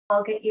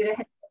I'll get you to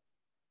hit.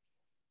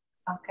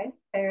 Okay,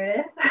 there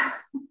it is.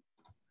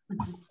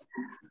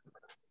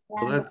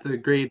 Well, that's a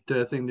great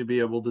thing to be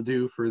able to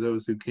do for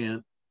those who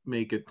can't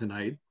make it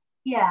tonight.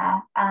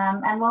 Yeah,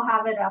 and we'll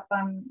have it up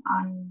on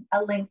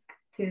a link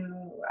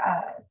to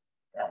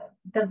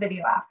the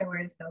video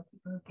afterwards, so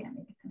people who can't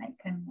make it tonight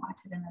can watch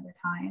it another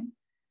time.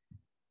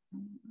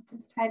 I'll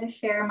just try to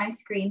share my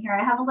screen here.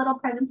 I have a little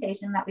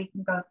presentation that we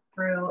can go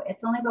through.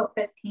 It's only about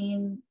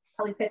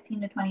probably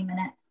 15 to 20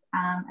 minutes.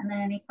 And then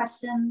any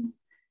questions?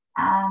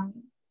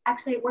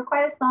 Actually, we're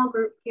quite a small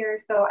group here,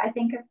 so I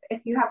think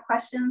if you have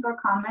questions or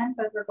comments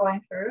as we're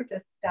going through,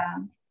 just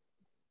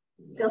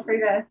feel free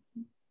to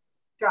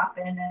drop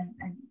in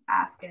and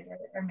ask it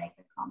or make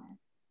a comment.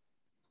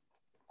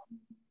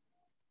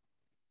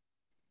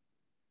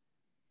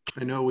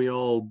 I know we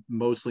all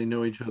mostly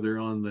know each other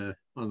on the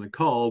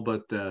call,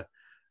 but I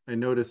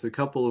noticed a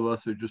couple of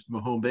us are just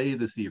Mahone Bay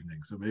this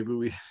evening, so maybe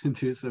we can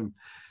do some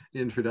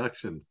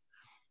introductions.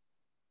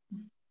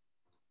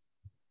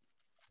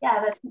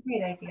 Yeah, that's a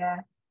great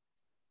idea.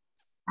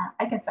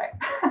 I can start.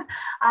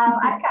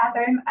 I'm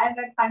Catherine. I'm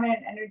the Climate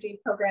and Energy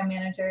Program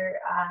Manager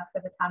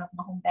for the town of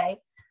Mahone Bay.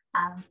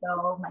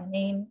 So my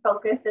main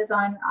focus is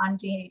on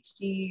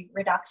GHG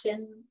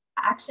reduction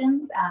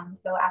actions.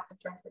 So active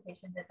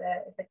transportation is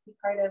a key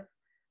part of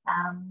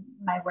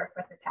my work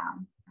with the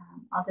town.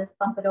 I'll just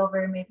bump it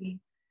over maybe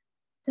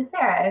to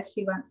Sarah if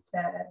she wants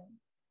to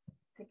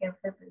give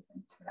her brief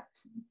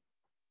introduction.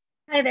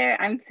 Hi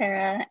there, I'm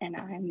Sarah, and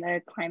I'm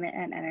the Climate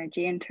and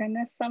Energy Intern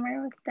this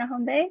summer with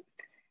Mahone Bay.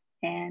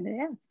 And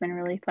yeah, it's been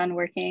really fun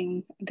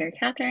working under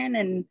Catherine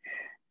and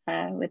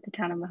with the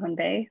town of Mahone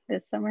Bay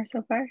this summer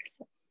so far.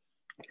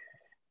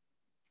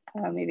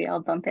 So maybe I'll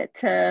bump it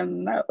to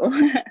Mo.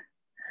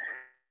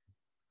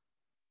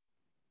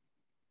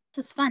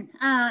 This is fun.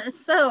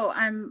 So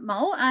I'm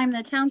Mo. I'm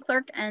the town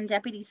clerk and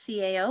deputy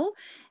CAO,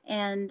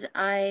 and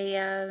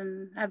I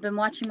have been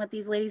watching what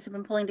these ladies have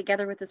been pulling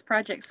together with this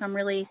project. So I'm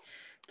really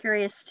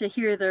curious to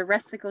hear the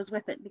rest that goes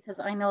with it, because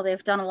I know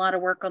they've done a lot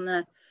of work on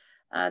the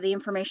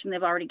information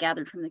they've already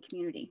gathered from the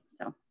community.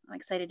 So I'm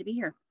excited to be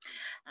here.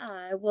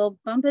 I will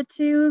bump it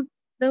to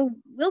the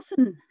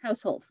Wilson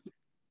household.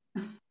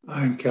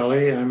 I'm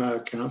Kelly. I'm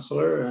a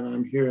counselor, and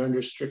I'm here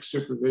under strict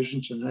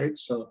supervision tonight.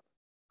 So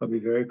I'll be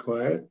very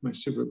quiet. My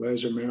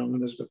supervisor,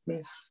 Marilyn, is with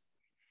me.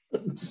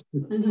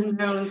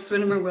 Marilyn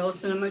Swinimer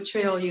Wilson. I'm a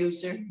trail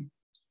user.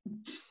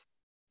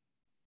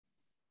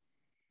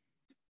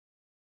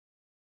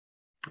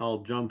 I'll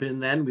jump in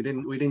then. We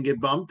didn't get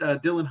bumped.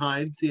 Dylan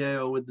Hyde,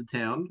 CIO with the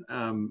town.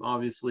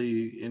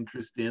 Obviously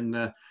interest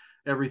in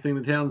everything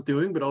the town's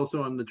doing, but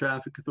also I'm the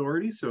traffic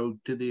authority. So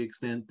to the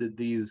extent that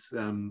these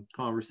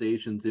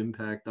conversations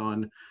impact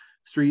on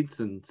streets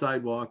and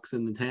sidewalks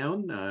in the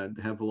town,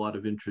 have a lot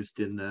of interest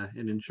in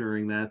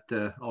ensuring that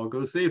all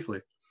goes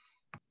safely.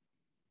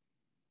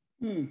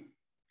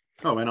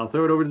 Oh, and I'll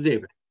throw it over to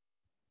David.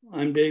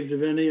 I'm Dave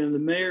Devaney. I'm the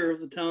mayor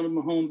of the town of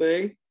Mahone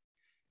Bay,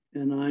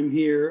 and I'm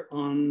here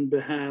on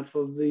behalf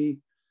of the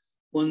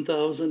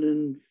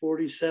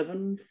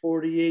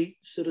 1,047-48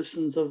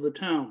 citizens of the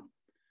town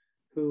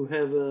who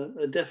have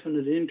a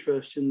definite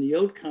interest in the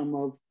outcome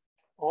of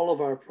all of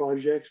our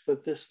projects,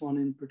 but this one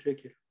in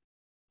particular.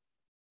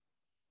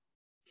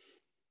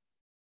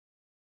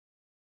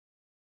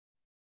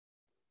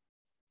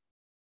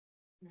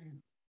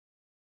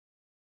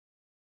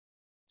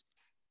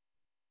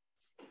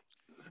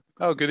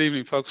 Oh, good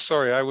evening, folks.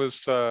 Sorry, I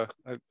was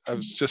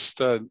just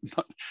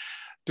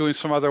doing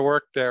some other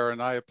work there,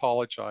 and I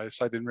apologize.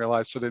 I didn't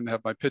realize I didn't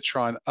have my picture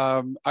on.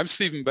 I'm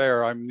Stephen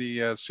Baer. I'm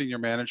the Senior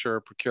Manager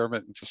of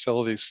Procurement and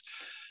Facilities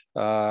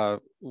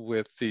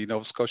with the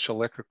Nova Scotia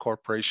Liquor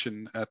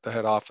Corporation at the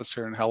head office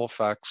here in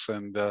Halifax.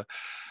 And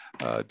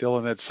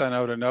Dylan had sent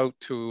out a note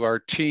to our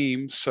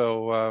team.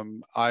 So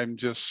I'm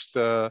just,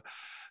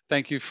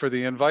 thank you for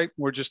the invite.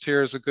 We're just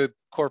here as a good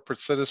corporate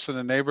citizen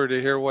and neighbor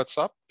to hear what's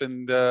up.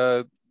 And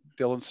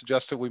Dylan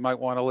suggested we might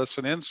want to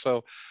listen in.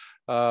 So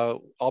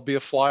I'll be a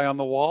fly on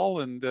the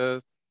wall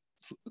and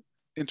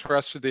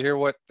interested to hear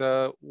what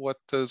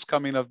is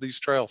coming of these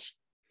trails.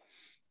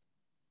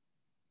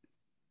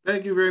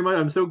 Thank you very much.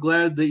 I'm so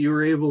glad that you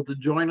were able to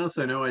join us.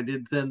 I know I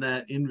did send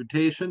that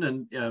invitation,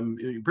 and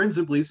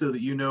principally so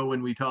that you know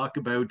when we talk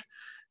about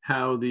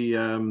how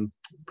the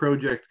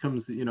project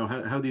comes,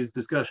 how these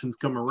discussions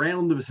come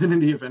around the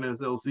vicinity of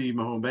NSLC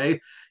Mahone Bay,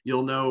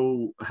 you'll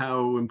know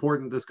how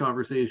important this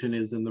conversation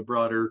is in the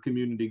broader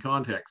community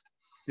context.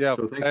 Yeah,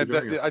 so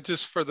and I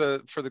just for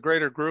the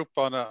greater group,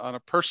 on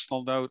a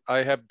personal note,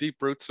 I have deep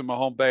roots in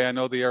Mahone Bay. I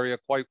know the area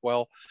quite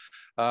well.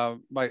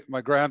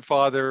 My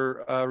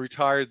grandfather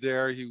retired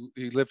there.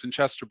 He lived in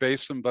Chester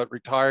Basin, but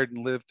retired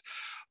and lived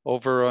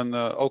over on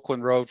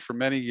Oakland Road for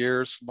many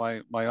years.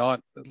 My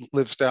aunt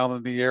lives down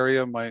in the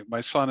area.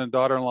 My son and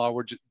daughter-in-law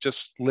were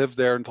just lived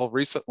there until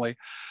recently.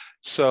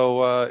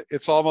 So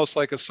it's almost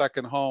like a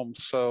second home.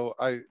 So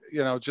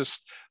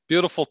just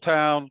beautiful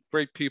town,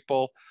 great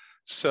people.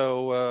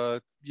 So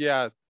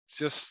yeah,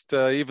 just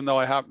even though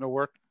I happen to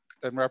work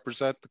and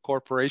represent the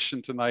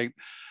corporation tonight,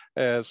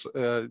 as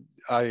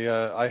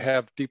I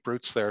have deep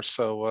roots there.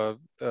 So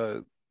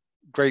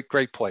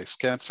great place.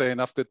 Can't say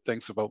enough good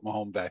things about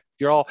Mahone Bay.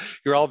 You're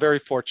all very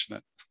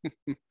fortunate.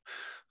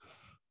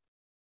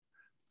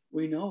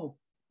 We know.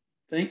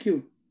 Thank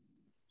you.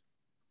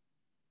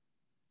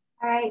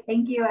 All right,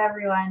 thank you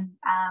everyone.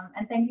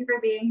 And thank you for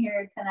being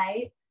here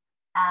tonight.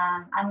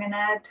 I'm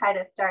gonna try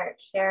to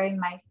start sharing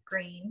my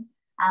screen,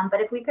 but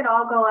if we could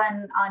all go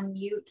on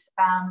mute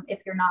if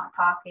you're not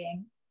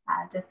talking,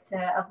 just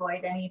to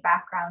avoid any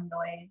background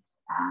noise,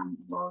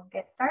 we'll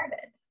get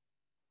started.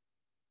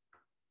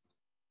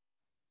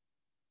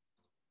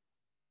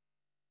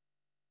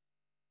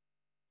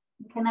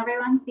 Can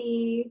everyone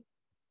see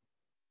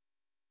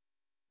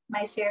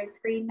my shared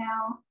screen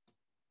now?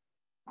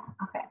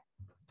 Okay.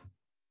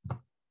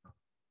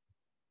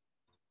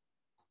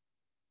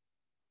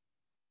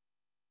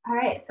 All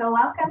right, so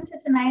welcome to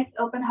tonight's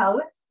open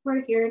house.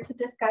 We're here to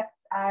discuss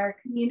our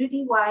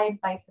community-wide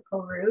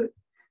bicycle route.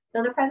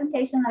 So the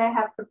presentation that I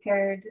have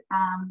prepared,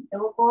 it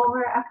will go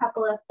over a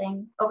couple of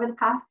things. Over the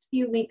past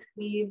few weeks,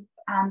 we've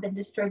been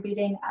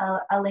distributing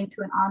a link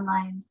to an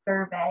online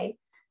survey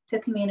to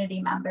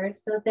community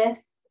members. So this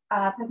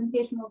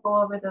presentation will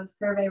go over those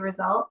survey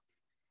results.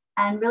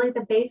 And really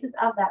the basis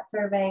of that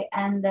survey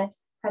and this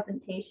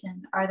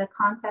presentation are the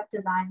concept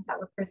designs that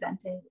were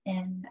presented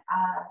in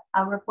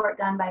a report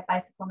done by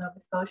Bicycle Nova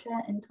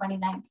Scotia in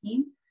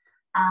 2019.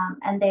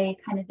 And they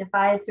kind of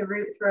devised a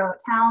route throughout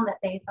town that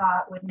they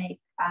thought would make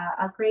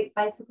a great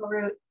bicycle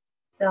route.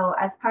 So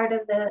as part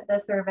of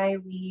the survey,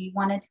 we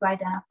wanted to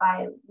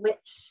identify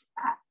which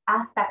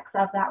aspects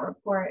of that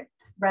report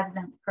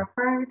residents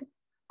preferred,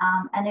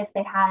 and if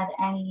they had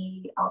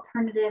any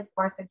alternatives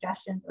or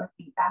suggestions or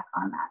feedback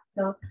on that.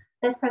 So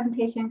this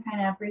presentation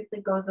kind of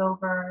briefly goes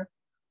over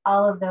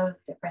all of those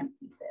different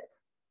pieces.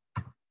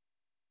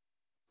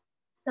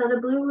 So the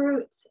Blue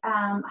Route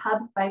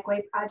Hubs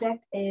Bikeway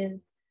project is,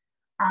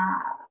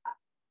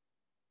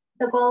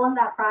 the goal of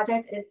that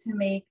project is to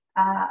make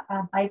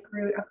a bike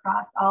route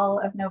across all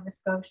of Nova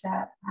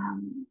Scotia,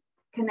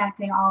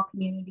 connecting all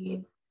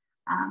communities.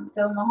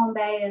 So Mahone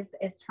Bay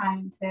is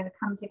trying to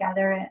come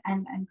together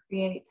and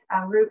create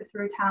a route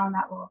through town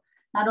that will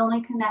not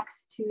only connect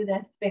to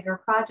this bigger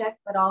project,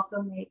 but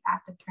also make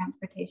active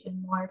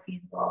transportation more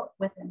feasible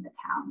within the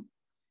town.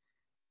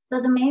 So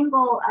the main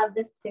goal of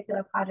this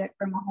particular project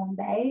for Mahone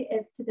Bay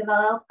is to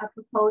develop a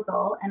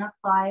proposal and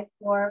apply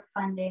for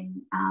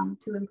funding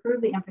to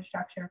improve the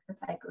infrastructure for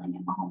cycling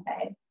in Mahone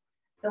Bay.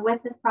 So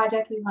with this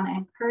project, we want to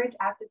encourage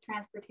active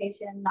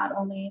transportation, not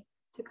only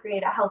to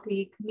create a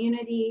healthy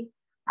community,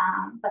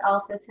 but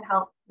also to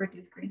help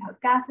reduce greenhouse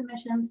gas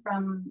emissions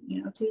from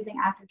choosing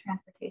active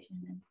transportation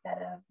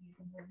instead of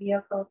using your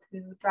vehicle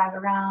to drive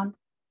around.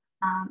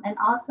 And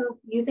also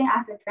using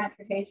active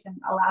transportation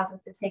allows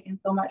us to take in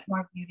so much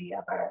more beauty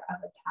of our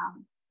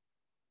town.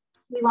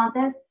 We want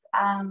this,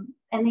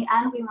 in the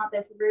end, we want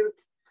this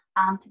route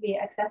to be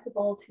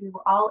accessible to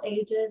all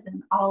ages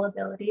and all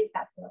abilities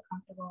that feel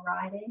comfortable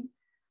riding.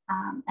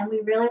 And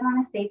we really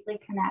want to safely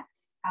connect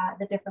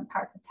the different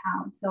parts of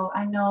town. So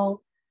I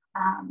know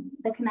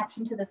the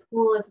connection to the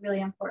school is really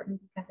important,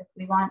 because if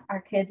we want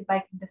our kids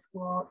biking to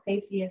school,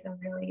 safety is a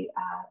really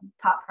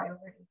top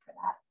priority for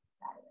that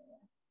area.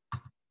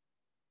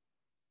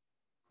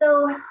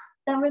 So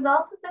the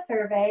results of the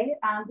survey,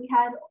 we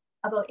had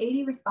about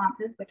 80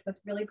 responses, which was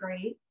really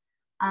great.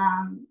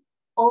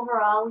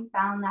 Overall, we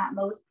found that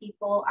most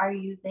people are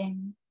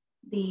using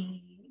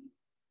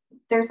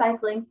they're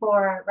cycling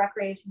for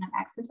recreation and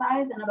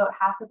exercise, and about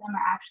half of them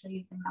are actually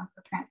using them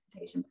for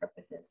transportation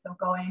purposes. So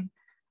going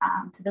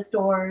to the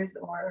stores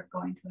or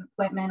going to an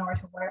appointment or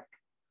to work.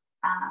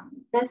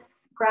 This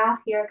graph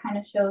here kind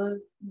of shows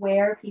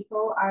where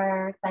people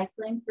are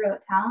cycling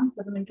throughout town.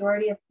 So the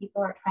majority of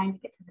people are trying to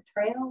get to the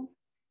trails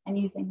and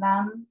using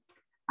them,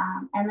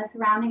 and the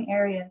surrounding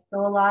areas.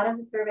 So a lot of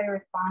the survey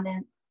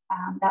respondents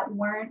that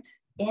weren't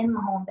in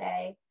Mahone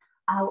Bay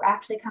were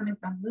actually coming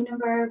from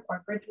Lunenburg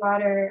or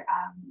Bridgewater,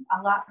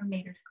 a lot from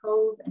Mater's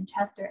Cove and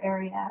Chester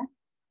area.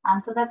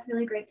 So that's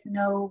really great to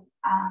know,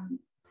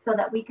 so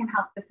that we can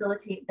help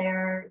facilitate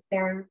their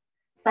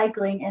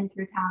cycling in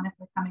through town if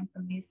they're coming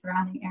from these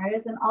surrounding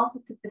areas, and also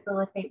to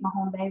facilitate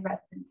Mahone Bay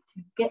residents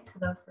to get to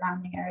those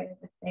surrounding areas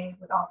if they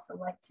would also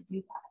like to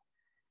do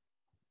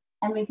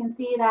that. And we can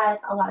see that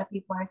a lot of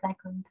people are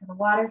cycling to the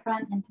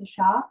waterfront and to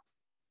shops.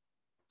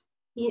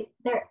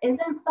 There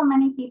isn't so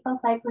many people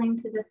cycling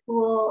to the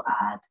school,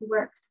 to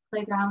work, to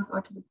playgrounds,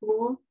 or to the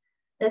pool.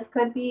 This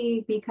could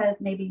be because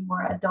maybe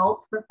more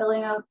adults were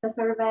filling out the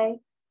survey,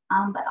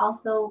 but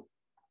also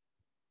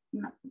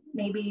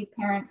maybe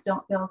parents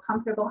don't feel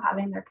comfortable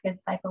having their kids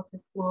cycle to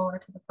school or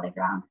to the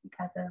playgrounds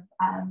because of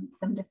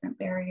some different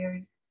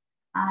barriers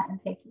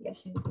and safety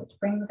issues, which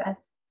brings us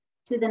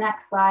to the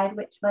next slide,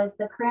 which was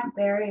the current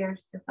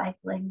barriers to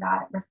cycling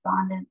that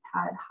respondents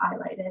had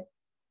highlighted.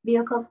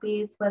 Vehicle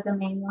speeds was a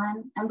main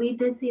one, and we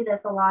did see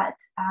this a lot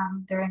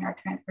during our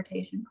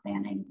transportation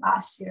planning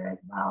last year as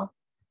well.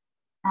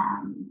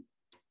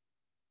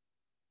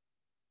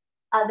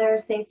 Other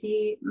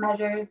safety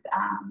measures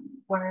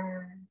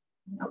were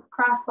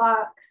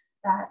crosswalks,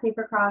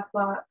 safer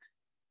crosswalks.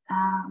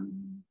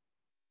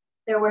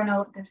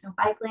 There's no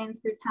bike lanes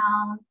through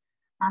town.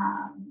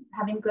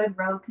 Having good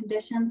road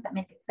conditions that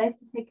make it safe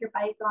to take your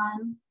bike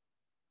on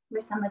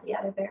were some of the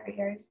other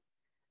barriers.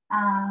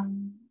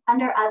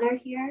 Under other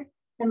here,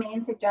 the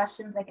main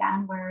suggestions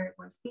again were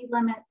speed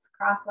limits,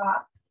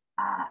 crosswalks,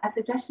 a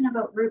suggestion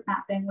about route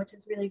mapping, which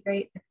is really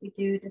great if we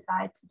do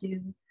decide to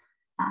do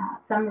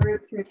some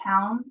route through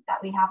town,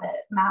 that we have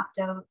it mapped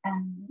out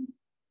and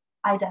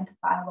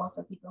identifiable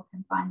so people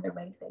can find their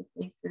way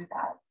safely through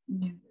that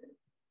new route.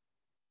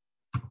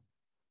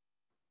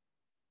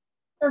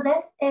 So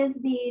this is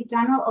the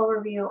general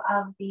overview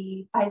of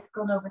the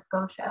Bicycle Nova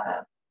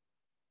Scotia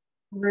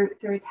route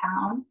through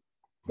town.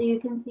 So you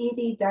can see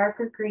the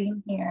darker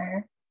green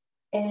here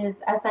is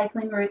a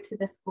cycling route to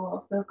the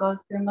school. So it goes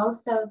through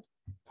most of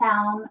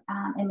town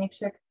and make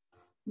sure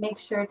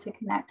to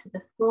connect to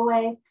the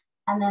schoolway.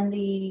 And then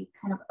the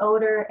kind of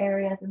outer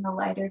areas in the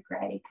lighter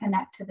gray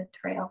connect to the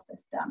trail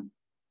system.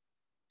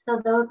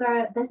 So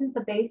this is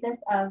the basis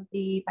of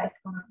the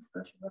Bicycle Nova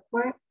Scotia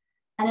report.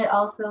 And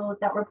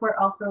that report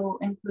also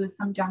includes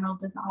some general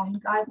design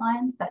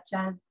guidelines, such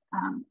as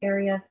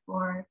areas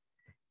for,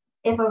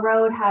 if a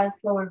road has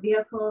slower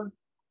vehicles,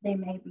 they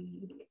may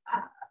be a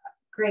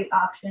great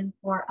option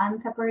for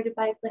unseparated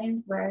bike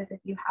lanes. Whereas if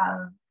you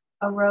have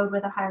a road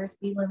with a higher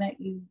speed limit,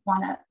 you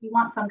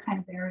want some kind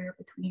of barrier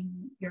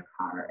between your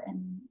car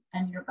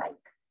and your bike.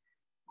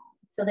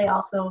 So they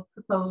also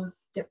propose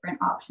different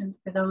options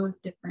for those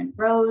different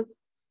roads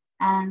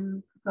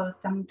and propose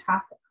some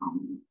traffic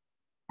calming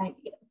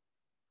ideas.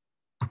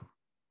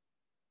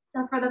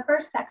 So for the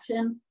first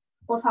section,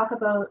 we'll talk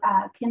about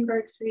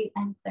Kinberg Street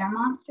and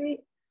Claremont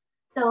Street.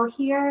 So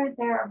here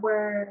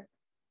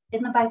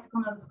in the Bicycle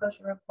Nova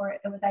Scotia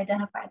report, it was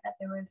identified that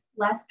there was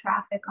less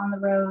traffic on the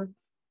roads.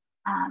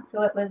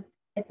 So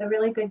it's a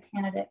really good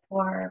candidate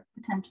for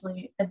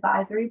potentially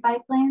advisory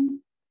bike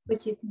lanes,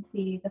 which you can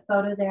see the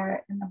photo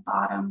there in the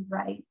bottom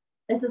right.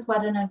 This is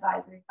what an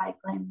advisory bike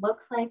lane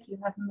looks like. You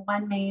have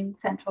one main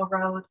central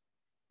road,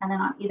 and then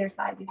on either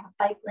side you have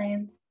bike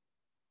lanes.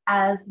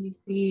 As you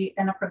see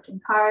an approaching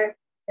car,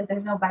 if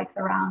there's no bikes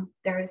around,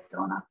 there is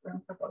still enough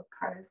room for both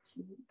cars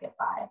to get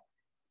by.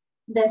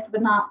 This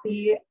would not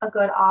be a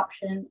good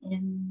option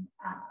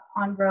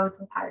on roads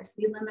with higher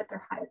speed limits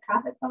or higher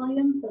traffic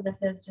volume. So this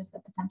is just a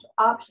potential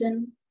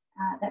option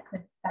that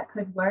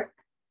could work.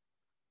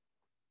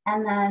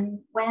 And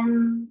then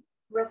when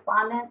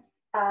respondents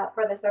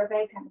for the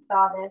survey kind of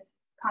saw this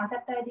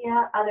concept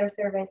idea, other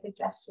survey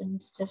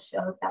suggestions just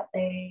showed that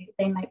they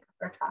might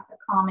prefer traffic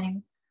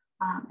calming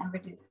and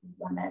reduce speed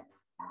limits.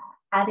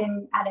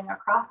 Adding a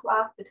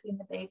crosswalk between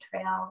the Bay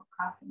Trail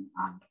crossing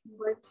on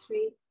Kinberg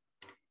Street,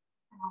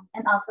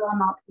 and also a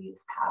multi-use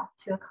path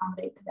to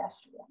accommodate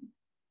pedestrians.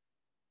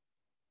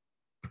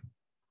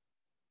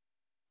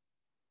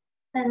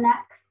 The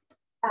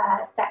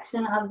next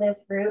section of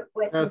this route,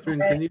 which Catherine,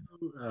 can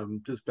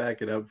you just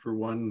back it up for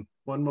one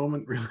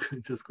moment real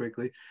quick, just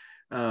quickly?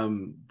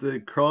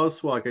 The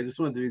crosswalk, I just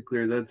wanted to be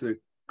clear, that's a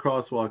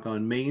crosswalk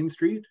on Main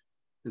Street?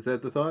 Is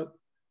that the thought?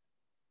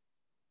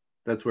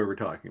 That's where we're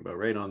talking about,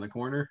 right on the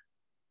corner?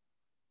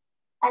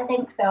 I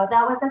think so.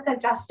 That was a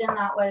suggestion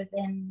that was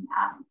in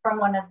from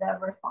one of the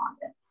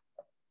respondents.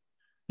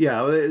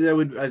 Yeah,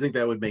 I think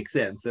that would make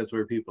sense. That's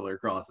where people are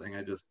crossing.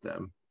 I just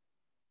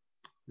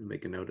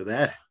make a note of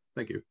that.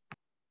 Thank you.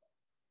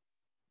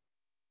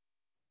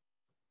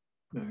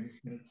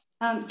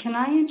 Can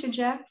I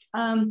interject?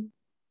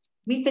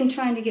 We've been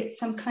trying to get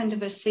some kind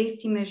of a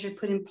safety measure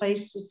put in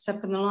place. It's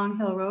up in the Long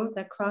Hill Road,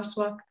 that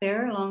crosswalk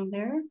there, along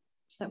there.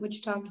 Is that what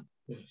you're talking about?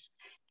 Yes.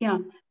 Yeah.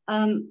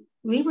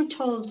 We were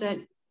told that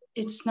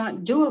it's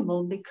not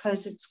doable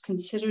because it's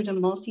considered a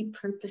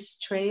multi-purpose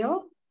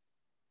trail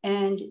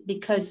and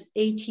because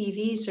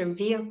ATVs are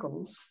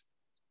vehicles.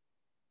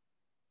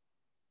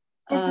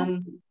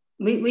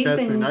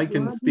 Catherine, I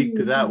can speak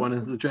to that one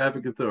as the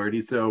traffic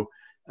authority. So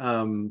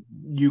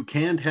you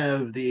can't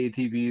have the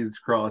ATVs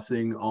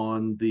crossing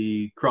on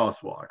the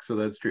crosswalk. So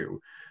that's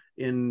true.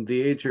 In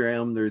the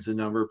HRM, there's a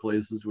number of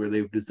places where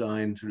they've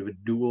designed sort of a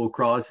dual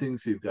crossing.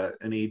 So you've got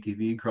an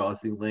ATV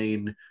crossing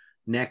lane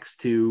next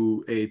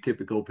to a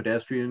typical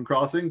pedestrian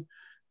crossing.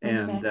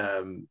 And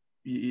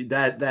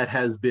that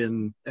has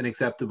been an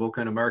acceptable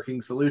kind of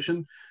marking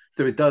solution.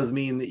 So it does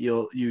mean that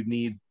you'd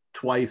need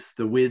twice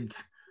the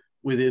width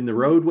within the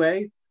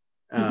roadway.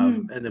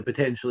 And then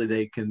potentially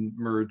they can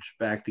merge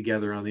back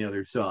together on the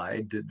other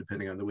side,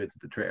 depending on the width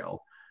of the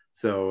trail.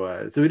 So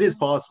it is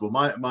possible.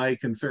 My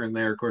concern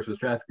there, of course, as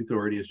traffic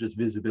authority is just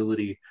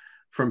visibility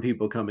from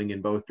people coming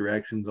in both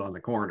directions on the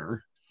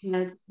corner.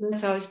 Yeah,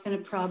 that's always been a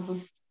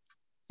problem.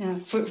 Yeah,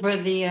 for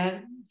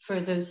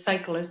the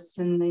cyclists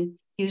and the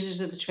users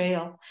of the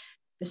trail,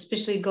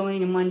 especially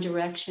going in one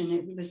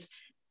direction.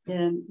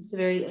 It's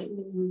very,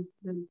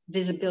 the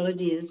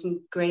visibility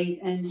isn't great,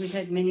 and we've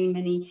had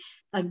many.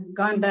 I've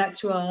gone back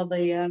through all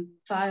the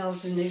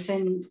files, and they've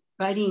been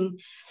writing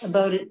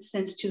about it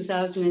since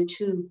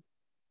 2002,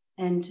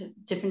 and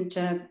different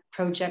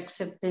projects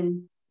have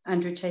been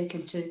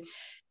undertaken to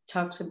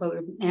talks about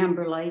an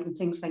amber light and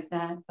things like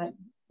that. But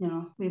you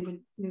know,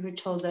 we were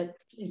told that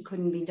it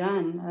couldn't be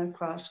done, a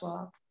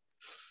crosswalk.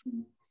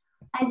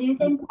 I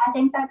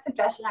think that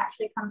suggestion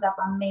actually comes up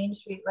on Main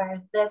Street,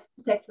 whereas this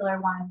particular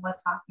one was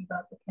talking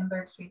about the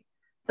Kinberg Street.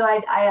 So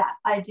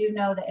I do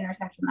know the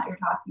intersection that you're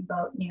talking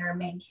about near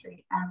Main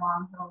Street and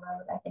Long Hill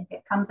Road. I think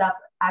it comes up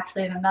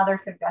actually in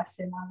another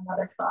suggestion on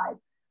another slide.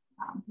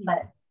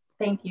 But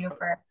thank you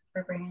for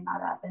bringing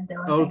that up. And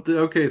Dylan. Oh,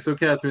 okay. So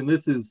Catherine,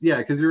 this is, yeah,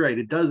 because you're right.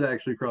 It does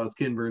actually cross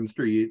Kinburn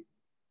Street,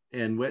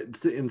 and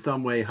in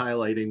some way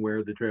highlighting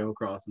where the trail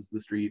crosses the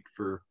street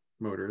for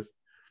motors.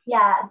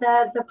 Yeah,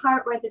 the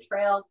part where the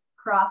trail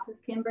crosses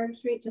Kinburn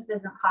Street just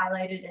isn't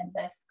highlighted in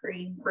this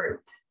green route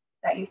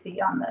that you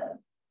see on the,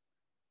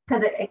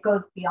 because it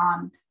goes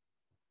beyond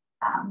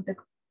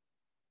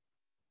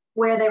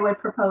where they would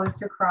propose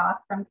to cross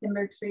from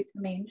Kinburn Street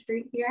to Main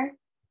Street here.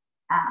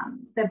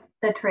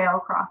 The trail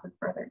crosses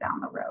further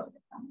down the road,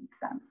 if that makes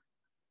sense.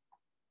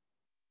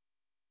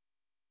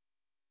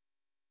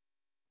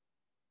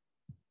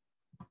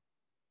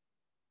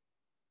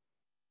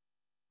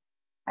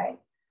 All right.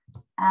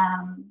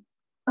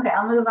 Okay,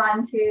 I'll move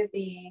on to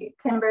the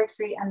Kinberg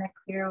Street and the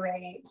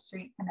Clearway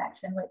Street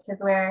connection, which is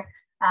where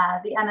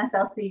the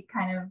NSLC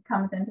kind of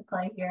comes into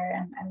play here,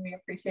 and we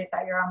appreciate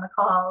that you're on the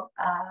call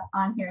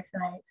on here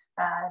tonight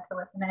to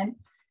listen in.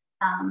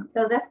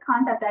 So this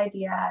concept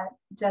idea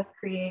just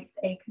creates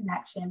a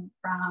connection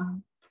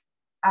from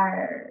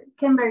our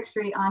Kinberg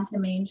Street onto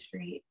Main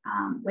Street,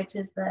 which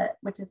is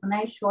a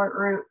nice short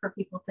route for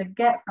people to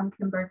get from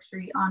Kinberg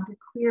Street onto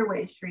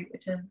Clearway Street,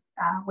 which is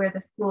where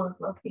the school is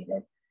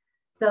located.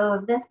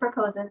 So this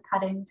proposes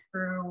cutting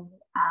through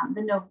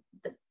the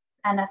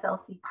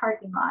NSLC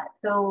parking lot.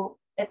 So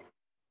it's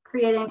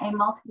creating a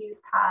multi-use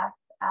path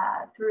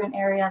through an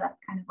area that's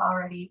kind of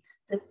already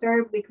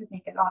disturbed. We could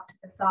make it off to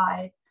the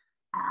side.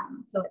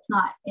 So it's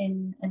not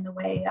in the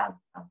way of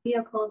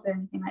vehicles or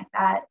anything like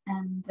that.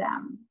 And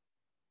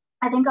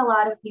I think a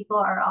lot of people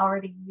are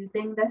already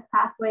using this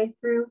pathway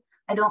through.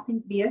 I don't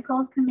think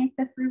vehicles can make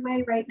the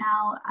throughway right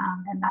now.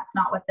 And that's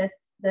not what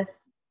this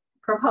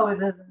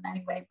proposes in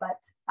any way, but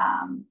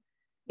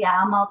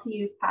yeah, a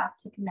multi-use path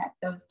to connect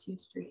those two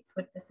streets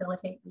would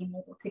facilitate being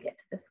able to get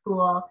to the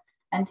school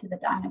and to the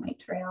Dynamite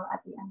Trail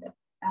at the end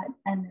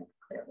of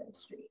Clearway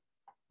Street.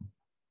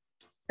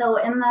 So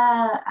in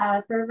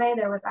the survey,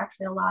 there was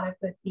actually a lot of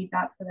good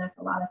feedback for this,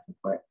 a lot of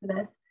support for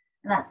this,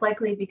 and that's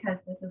likely because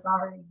this is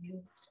already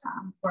used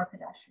for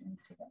pedestrians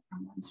to get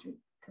from one street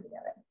to the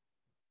other.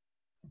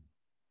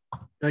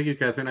 Thank you,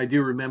 Catherine. I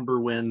do remember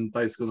when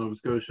Bicycle Nova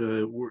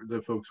Scotia,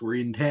 the folks were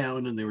in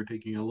town and they were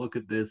taking a look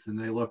at this, and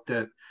they looked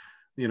at,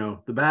 you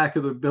know, the back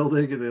of the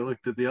building, and they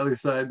looked at the other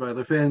side by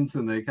the fence,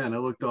 and they kind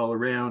of looked all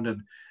around, and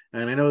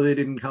I know they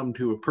didn't come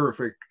to a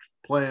perfect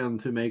plan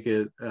to make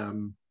it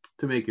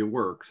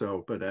work.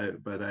 So, but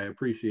I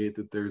appreciate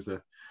that there's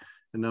a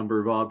number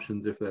of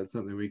options if that's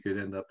something we could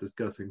end up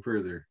discussing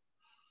further.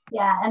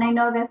 Yeah, and I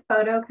know this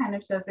photo kind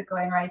of shows it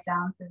going right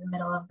down through the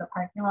middle of the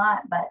parking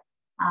lot, but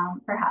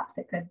perhaps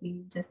it could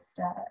be just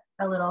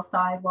a little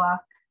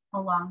sidewalk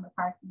along the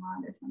parking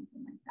lot or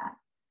something like that.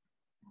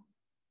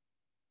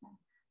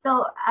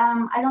 So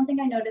I don't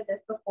think I noted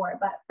this before,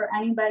 but for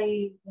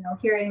anybody, you know,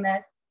 hearing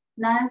this,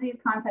 none of these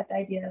concept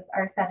ideas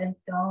are set in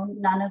stone.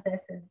 None of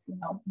this is, you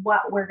know,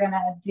 what we're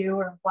gonna do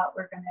or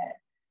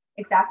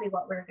exactly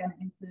what we're gonna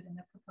include in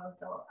the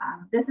proposal.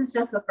 This is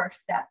just the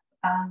first step.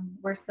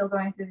 We're still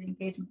going through the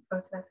engagement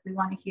process. We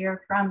want to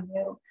hear from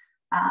you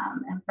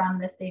and from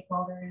the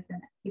stakeholders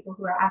and people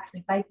who are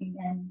actually biking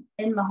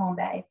in Mahone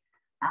Bay,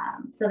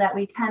 so that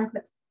we can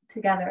put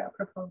together a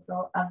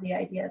proposal of the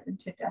ideas and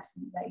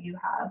suggestions that you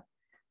have,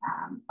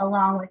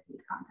 along with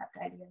these concept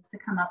ideas, to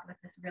come up with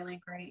this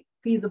really great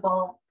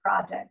feasible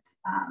project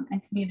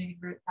and community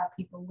route that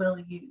people will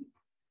use.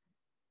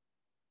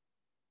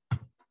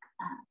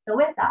 So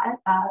with that,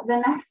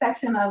 the next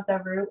section of the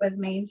route was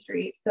Main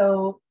Street.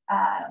 So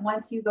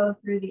once you go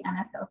through the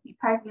NSLC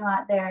parking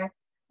lot there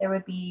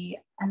would be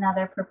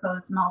another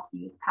proposed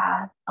multi-use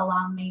path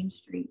along Main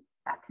Street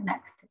that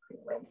connects to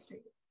Clearway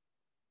Street.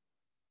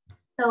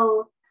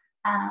 So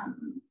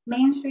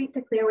Main Street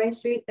to Clearway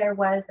Street, there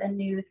was a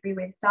new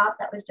three-way stop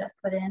that was just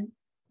put in.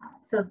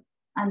 So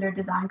under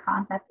design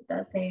concept, it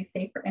does say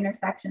safer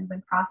intersections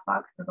and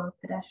crosswalks for both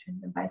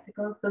pedestrians and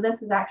bicycles. So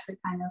this is actually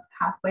kind of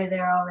halfway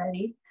there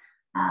already.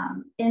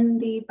 In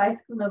the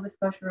Bicycle Nova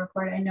Scotia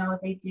report, I know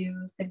they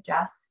do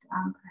suggest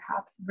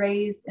perhaps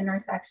raised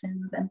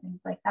intersections and things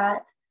like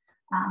that.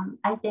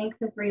 I think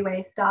the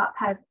three-way stop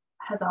has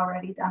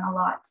already done a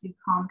lot to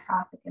calm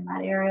traffic in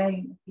that area.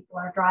 You know, people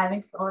are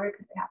driving slower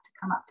because they have to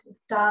come up to a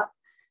stop,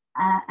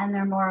 and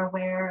they're more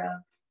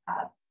aware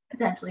of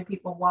potentially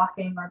people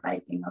walking or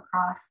biking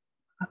across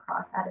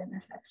that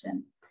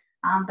intersection.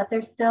 But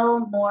there's still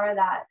more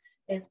that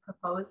is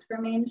proposed for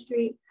Main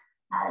Street.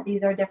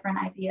 These are different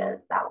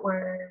ideas that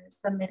were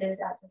submitted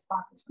as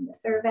responses from the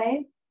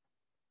survey.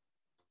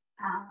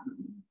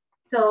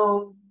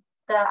 So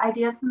the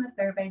ideas from the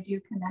survey do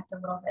connect a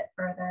little bit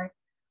further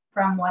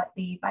from what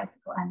the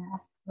Bicycle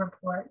NS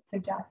report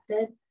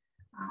suggested.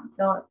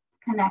 So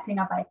connecting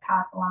a bike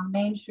path along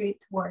Main Street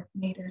towards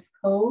Mater's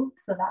Cove.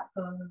 So that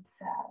goes,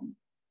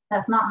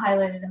 that's not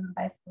highlighted in the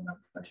Bicycle Nova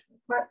Scotia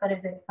report, but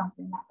it is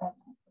something that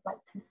residents would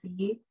like to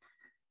see.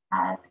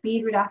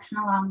 Speed reduction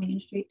along Main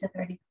Street to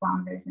 30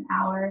 kilometers an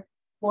hour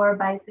for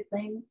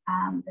bicycling.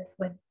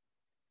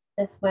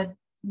 This would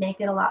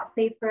make it a lot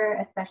safer,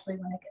 especially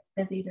when it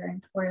gets busy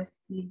during tourist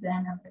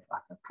season and there's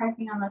lots of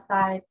parking on the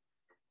side.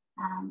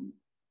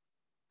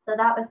 So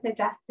that was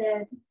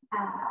suggested.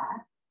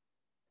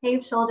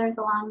 Paved shoulders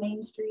along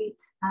Main Street,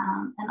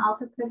 and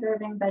also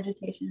preserving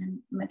vegetation and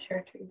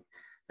mature trees.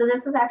 So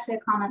this was actually a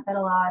comment that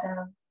a lot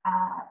of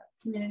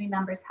community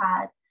members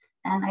had,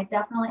 and I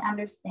definitely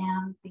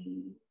understand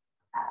the,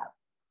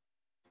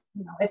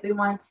 if we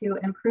want to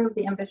improve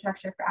the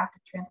infrastructure for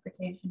active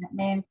transportation, it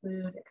may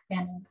include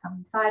expanding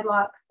some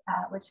sidewalks,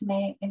 which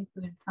may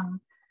include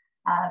some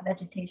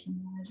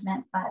vegetation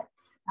management, but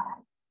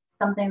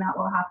something that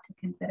we'll have to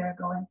consider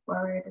going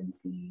forward and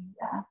see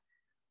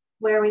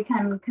where we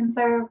can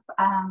conserve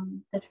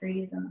the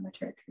trees and the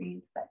mature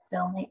trees, but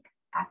still make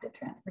active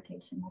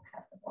transportation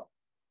accessible.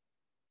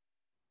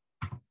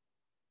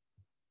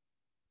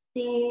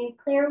 The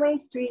Clearway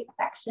Street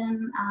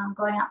section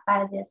going up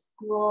by this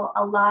school,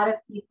 a lot of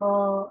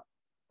people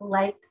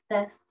liked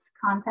this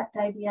concept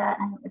idea,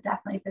 and it would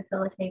definitely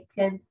facilitate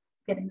kids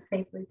getting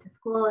safely to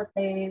school if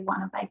they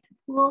want to bike to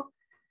school.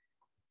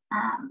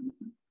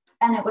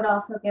 And it would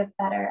also give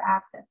better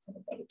access to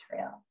the Bay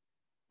Trail.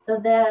 So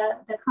the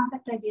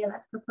concept idea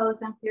that's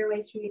proposed on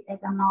Clearway Street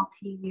is a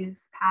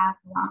multi-use path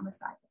along the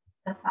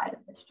side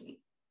of the street.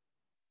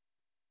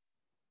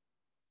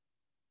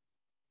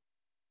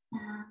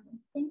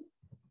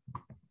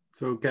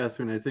 So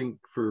Catherine, I think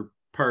for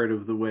part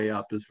of the way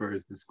up as far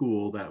as the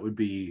school, that would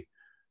be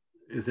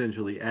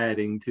essentially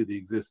adding to the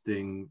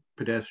existing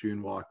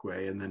pedestrian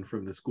walkway, and then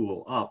from the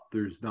school up,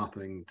 there's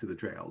nothing to the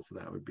trail, so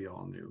that would be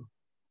all new.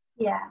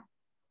 Yeah.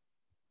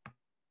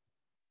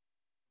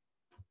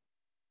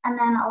 And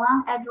then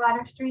along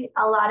Edgewater Street,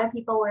 a lot of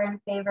people were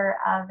in favor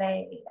of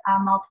a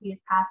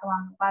multi-use path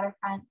along the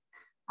waterfront.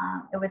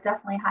 It would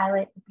definitely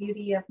highlight the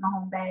beauty of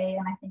Mahone Bay,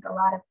 and I think a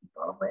lot of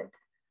people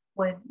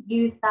would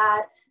use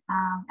that.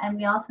 And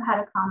we also had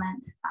a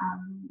comment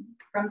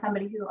from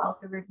somebody who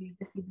also reviewed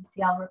the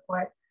CBCL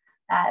report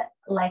that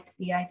liked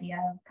the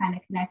idea of kind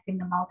of connecting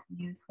the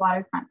multi-use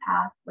waterfront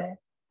path with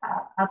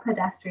a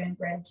pedestrian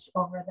bridge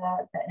over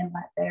the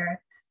inlet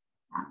there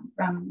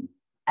from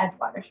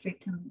Edgewater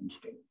Street to Main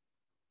Street.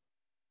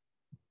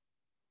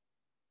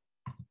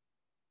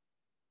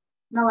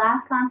 The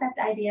last concept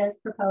ideas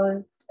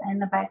proposed in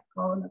the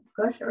Bicycle Nova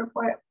Scotia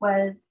report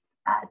was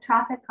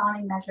traffic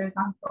calming measures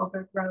on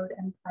Filbert Road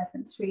and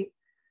Pleasant Street.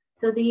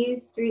 So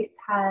these streets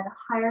had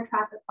higher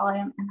traffic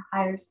volume and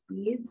higher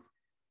speeds,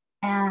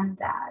 and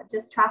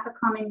just traffic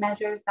calming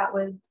measures that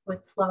would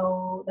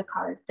slow the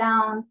cars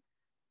down,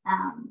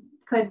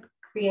 could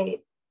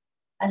create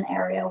an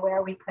area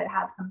where we could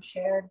have some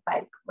shared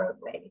bike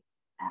roadway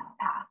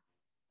paths.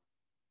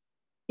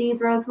 These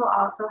roads will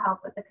also help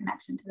with the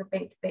connection to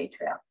the Bay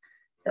Trail.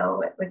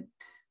 So it would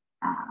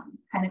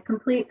kind of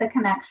complete the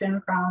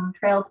connection from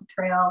trail to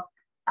trail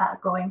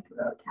going through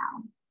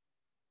town.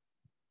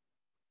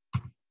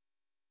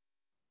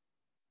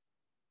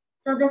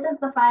 So this is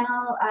the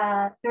final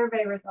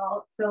survey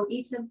result. So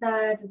each of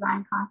the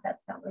design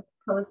concepts that were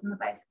proposed in the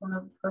Bicycle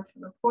Nova Scotia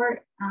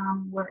report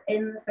were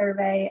in the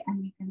survey,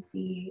 and you can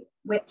see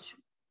which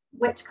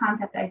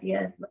concept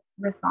ideas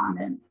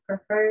respondents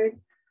preferred.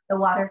 The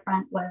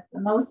waterfront was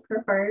the most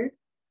preferred.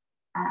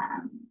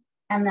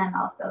 And then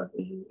also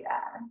the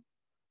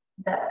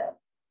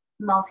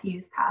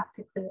multi-use path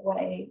to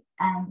Clearway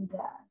and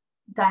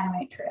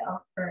Dynamite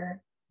Trail,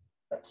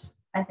 which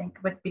I think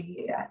would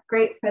be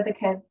great for the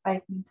kids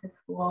biking to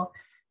school.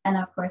 And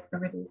of course, the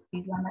reduced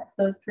speed limits.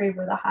 Those three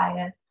were the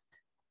highest,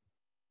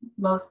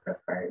 most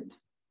preferred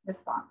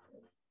responses.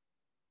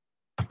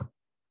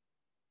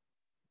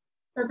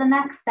 So the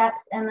next steps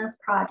in this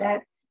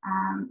project,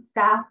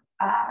 staff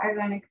are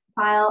going to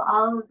compile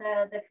all of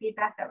the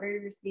feedback that we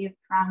received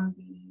from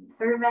the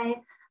survey.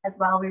 As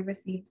well, we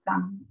received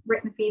some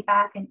written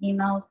feedback and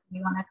emails.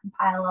 We want to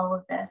compile all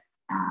of this,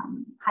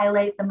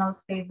 highlight the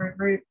most favored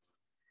routes,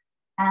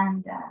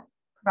 and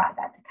provide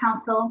that to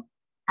council.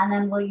 And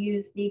then we'll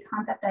use the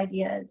concept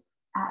ideas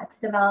to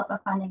develop a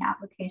funding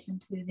application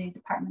to the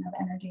Department of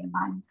Energy and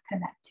Mines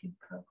Connect 2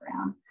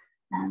 program.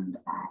 And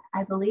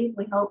I believe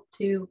we hope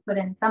to put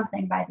in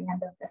something by the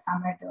end of the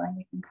summer. Dylan,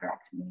 you can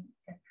correct me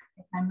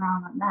if I'm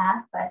wrong on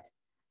that, but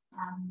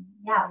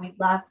yeah, we'd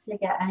love to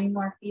get any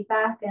more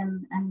feedback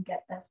and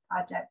get this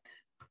project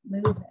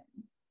moving.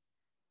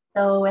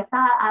 So with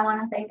that, I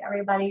want to thank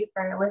everybody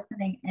for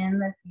listening in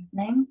this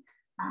evening.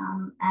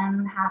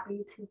 I'm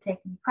happy to take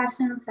any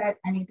questions, start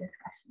any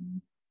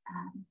discussion.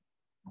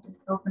 I'll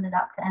just open it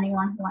up to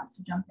anyone who wants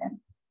to jump in.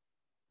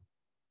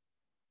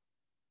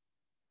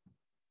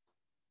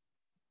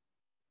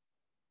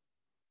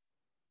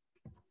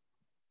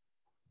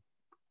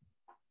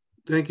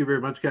 Thank you very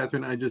much,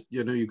 Catherine. I just,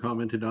 you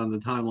commented on the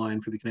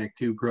timeline for the Connect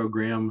 2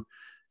 program.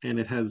 and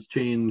it has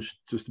changed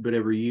just about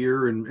every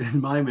year in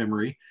my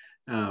memory.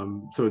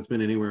 So it's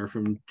been anywhere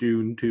from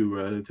June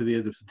to the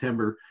end of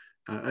September.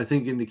 I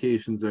think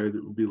indications are that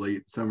it will be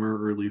late summer,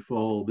 early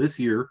fall this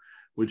year,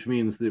 which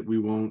means that we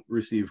won't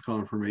receive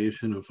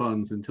confirmation of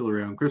funds until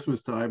around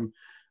Christmas time,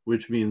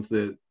 which means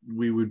that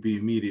we would be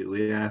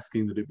immediately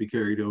asking that it be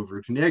carried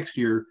over to next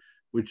year,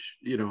 which,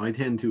 you know, I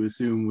tend to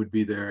assume would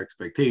be their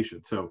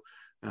expectation. So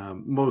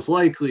most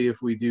likely,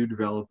 if we do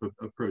develop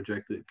a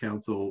project that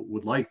council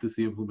would like to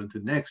see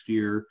implemented next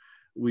year,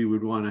 we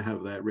would want to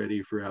have that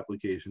ready for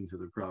application to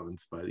the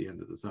province by the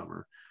end of the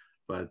summer.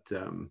 But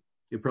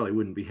it probably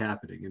wouldn't be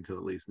happening until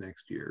at least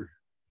next year.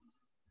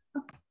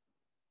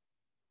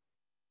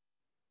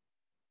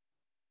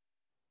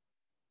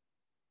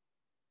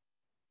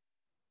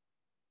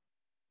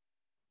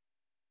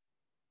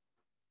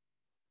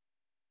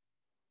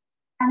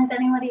 And if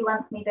anybody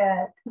wants me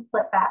to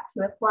flip back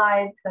to a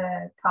slide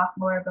to talk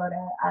more about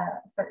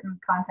a certain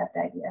concept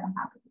idea, I'm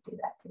happy to do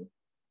that too.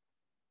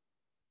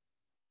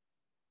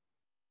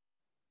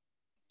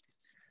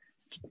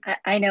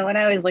 I know when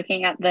I was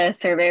looking at the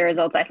survey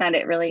results, I found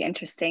it really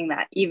interesting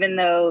that even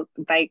though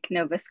Bike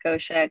Nova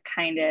Scotia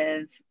kind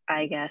of,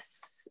 I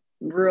guess,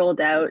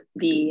 ruled out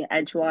the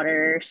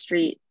Edgewater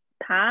Street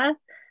path,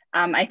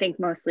 I think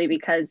mostly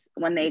because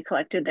when they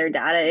collected their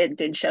data, it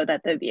did show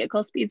that the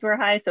vehicle speeds were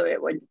high. So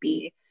it would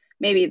be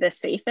maybe the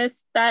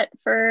safest bet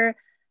for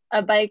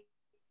a bike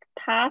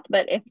path.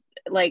 But if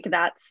like,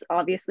 that's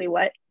obviously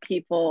what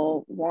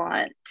people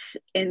want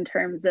in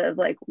terms of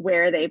like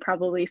where they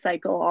probably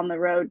cycle on the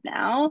road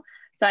now.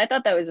 So I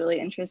thought that was really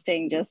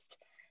interesting just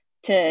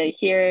to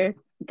hear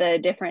the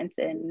difference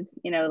in,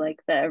 you know, like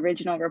the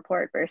original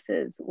report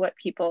versus what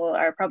people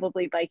are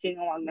probably biking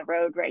along the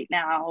road right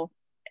now.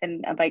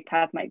 And a bike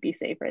path might be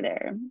safer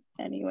there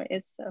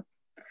anyways. So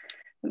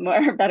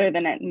more better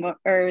than it,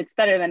 or it's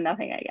better than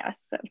nothing, I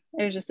guess. So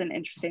it was just an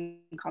interesting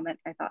comment,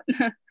 I thought.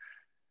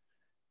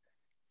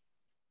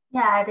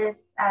 Yeah, it is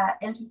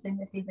interesting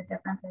to see the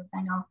differences.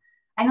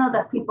 I know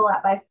that people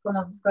at Bicycle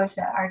Nova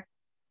Scotia are,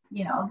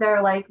 you know,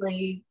 they're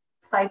likely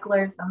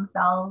cyclers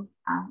themselves.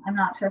 I'm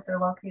not sure if they're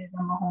located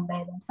in Mahone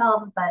Bay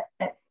themselves, but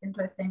it's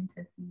interesting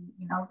to see,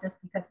 you know, just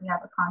because we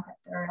have a concept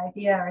or an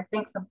idea or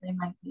think something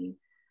might be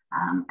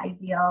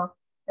ideal,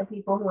 the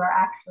people who are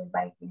actually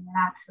biking and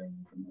actually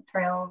using the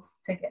trails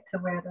to get to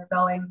where they're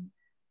going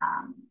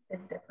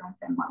is different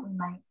than what we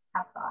might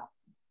have thought.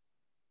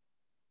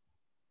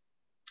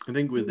 I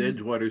think with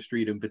Edgewater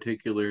Street in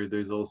particular,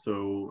 there's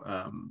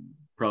also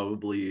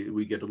probably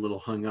we get a little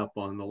hung up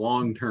on the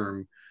long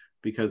term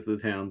because the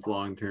town's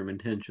long-term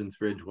intentions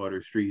for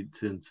Edgewater Street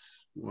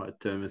since what,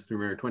 Mr.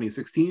 Mayor,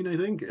 2016, I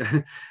think,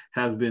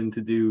 have been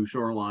to do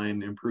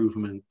shoreline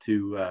improvement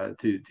to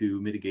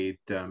mitigate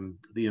the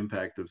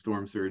impact of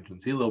storm surge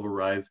and sea level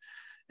rise.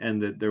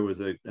 And that there was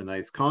a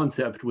nice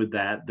concept with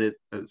that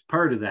as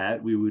part of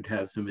that, we would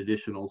have some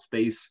additional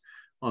space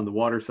on the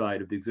water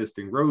side of the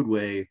existing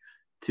roadway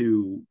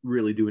to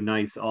really do a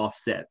nice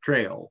offset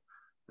trail.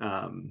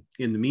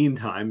 In the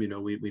meantime, you know,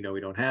 we know we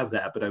don't have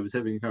that, but I was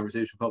having a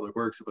conversation with Public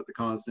Works about the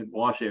constant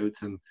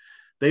washouts, and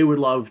they would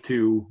love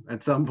to,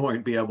 at some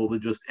point, be able to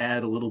just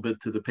add a little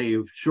bit to the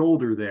paved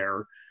shoulder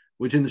there,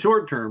 which in the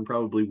short term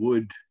probably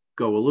would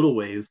go a little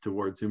ways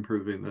towards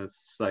improving the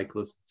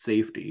cyclist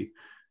safety.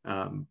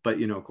 But,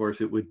 you know, of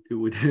course, it would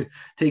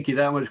take you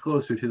that much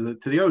closer to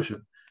the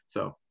ocean.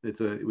 So we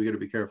got to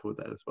be careful with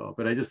that as well.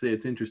 But I just say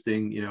it's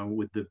interesting, you know,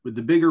 with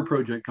the bigger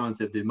project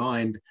concept in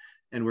mind,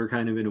 and we're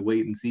kind of in a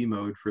wait and see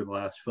mode for the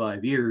last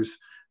 5 years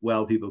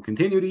while people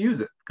continue to use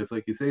it. Because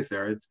like you say,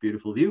 Sarah, it's a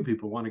beautiful view.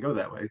 People want to go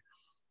that way.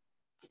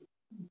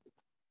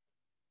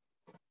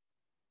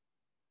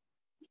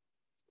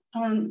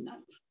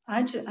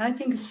 I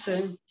think it's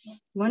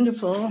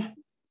wonderful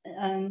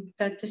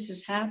that this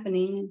is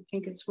happening. I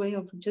think it's way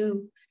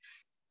overdue.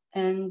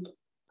 And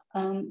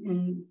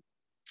in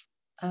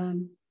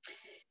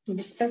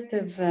respect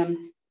of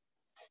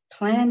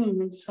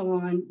planning and so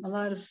on, a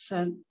lot of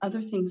other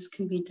things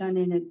can be done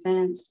in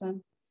advance.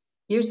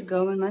 Years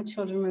ago, when my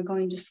children were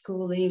going to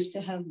school, they used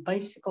to have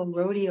bicycle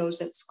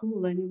rodeos at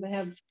school, and we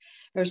have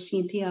our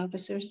CMP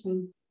officers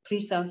and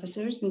police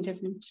officers in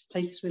different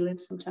places we live,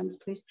 sometimes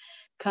police,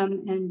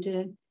 come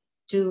and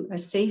do a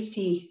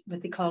safety,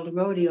 what they call a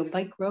rodeo,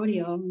 bike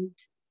rodeo,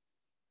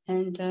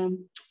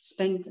 and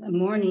spend a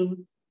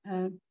morning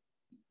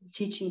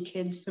teaching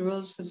kids the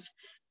rules of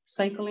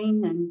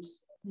cycling and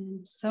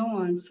so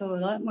on. So a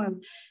lot more,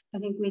 I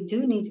think we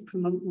do need to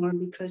promote more,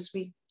 because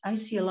I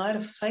see a lot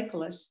of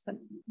cyclists, but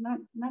not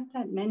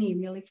that many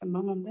really from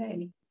Mahone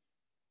Bay.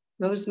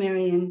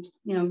 Rosemary and,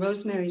 you know,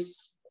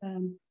 Rosemary's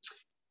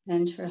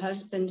and her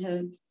husband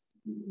have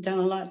done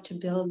a lot to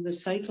build the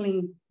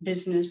cycling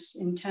business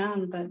in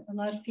town, but a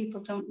lot of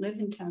people don't live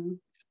in town,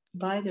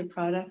 buy their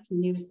product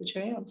and use the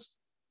trails.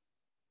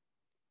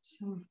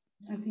 So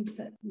I think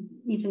that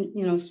even,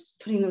 you know,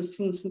 putting those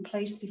things in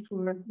place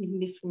even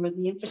before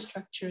the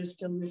infrastructure is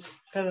built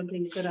is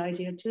probably a good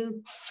idea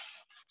too,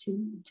 to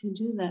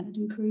do that,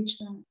 encourage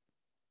that.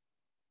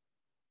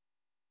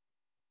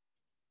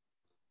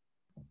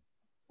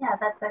 Yeah,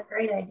 that's a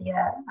great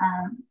idea.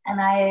 And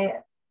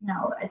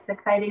it's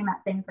exciting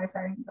that things are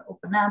starting to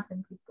open up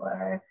and people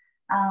are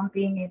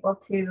being able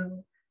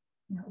to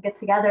get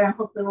together, and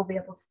hopefully we'll be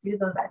able to do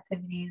those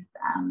activities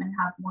and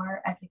have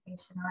more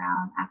education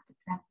around active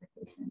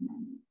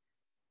transportation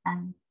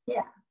and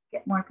yeah,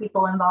 get more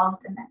people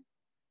involved in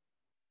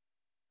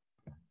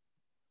it.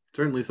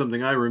 Certainly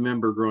something I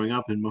remember growing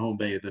up in Mahone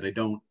Bay that I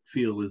don't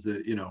feel is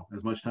that,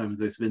 as much time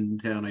as I spend in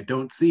town, I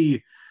don't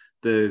see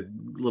the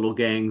little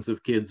gangs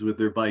of kids with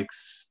their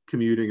bikes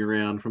commuting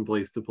around from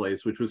place to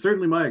place, which was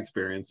certainly my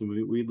experience. And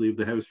we'd leave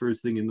the house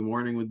first thing in the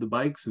morning with the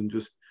bikes and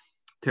just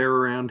tear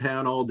around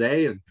town all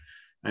day. And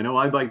I know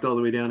I biked all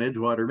the way down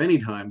Edgewater many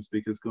times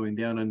because going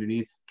down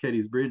underneath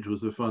Ketty's Bridge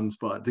was a fun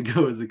spot to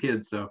go as a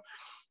kid. So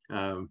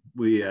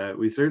we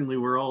certainly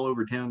were all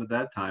over town at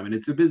that time, and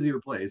it's a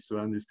busier place. So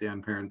I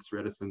understand parents'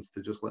 reticence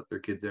to just let their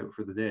kids out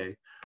for the day.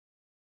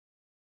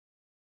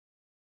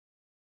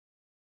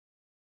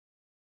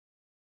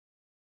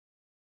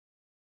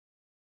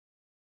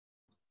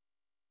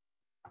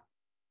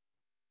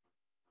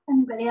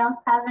 Anybody else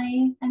have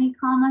any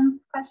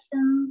comments,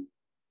 questions,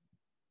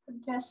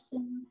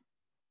 suggestions?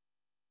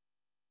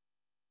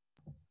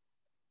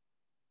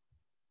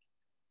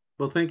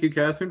 Well, thank you,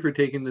 Catherine, for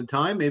taking the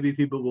time. Maybe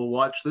people will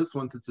watch this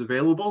once it's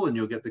available and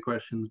you'll get the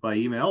questions by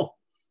email.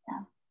 Yeah.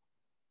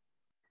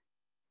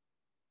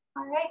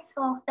 All right,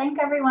 so thank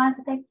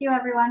you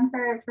everyone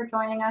for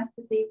joining us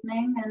this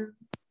evening, and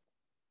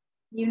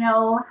you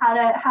know how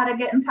to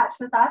get in touch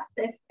with us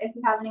if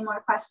you have any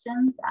more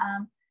questions.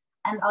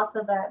 And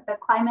also the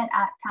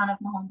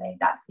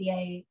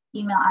climate@townofmahonebay.ca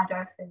email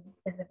address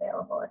is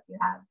available if you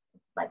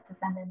like to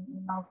send in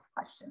emails,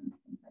 questions,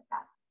 things like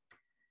that.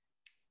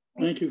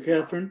 Great. Thank you,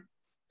 Catherine.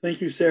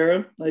 Thank you,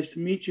 Sarah. Nice to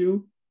meet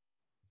you.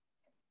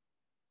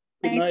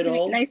 Good night,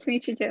 all. Nice to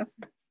meet you too.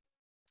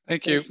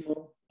 Thank you. Thanks,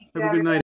 Mo. Have a good night.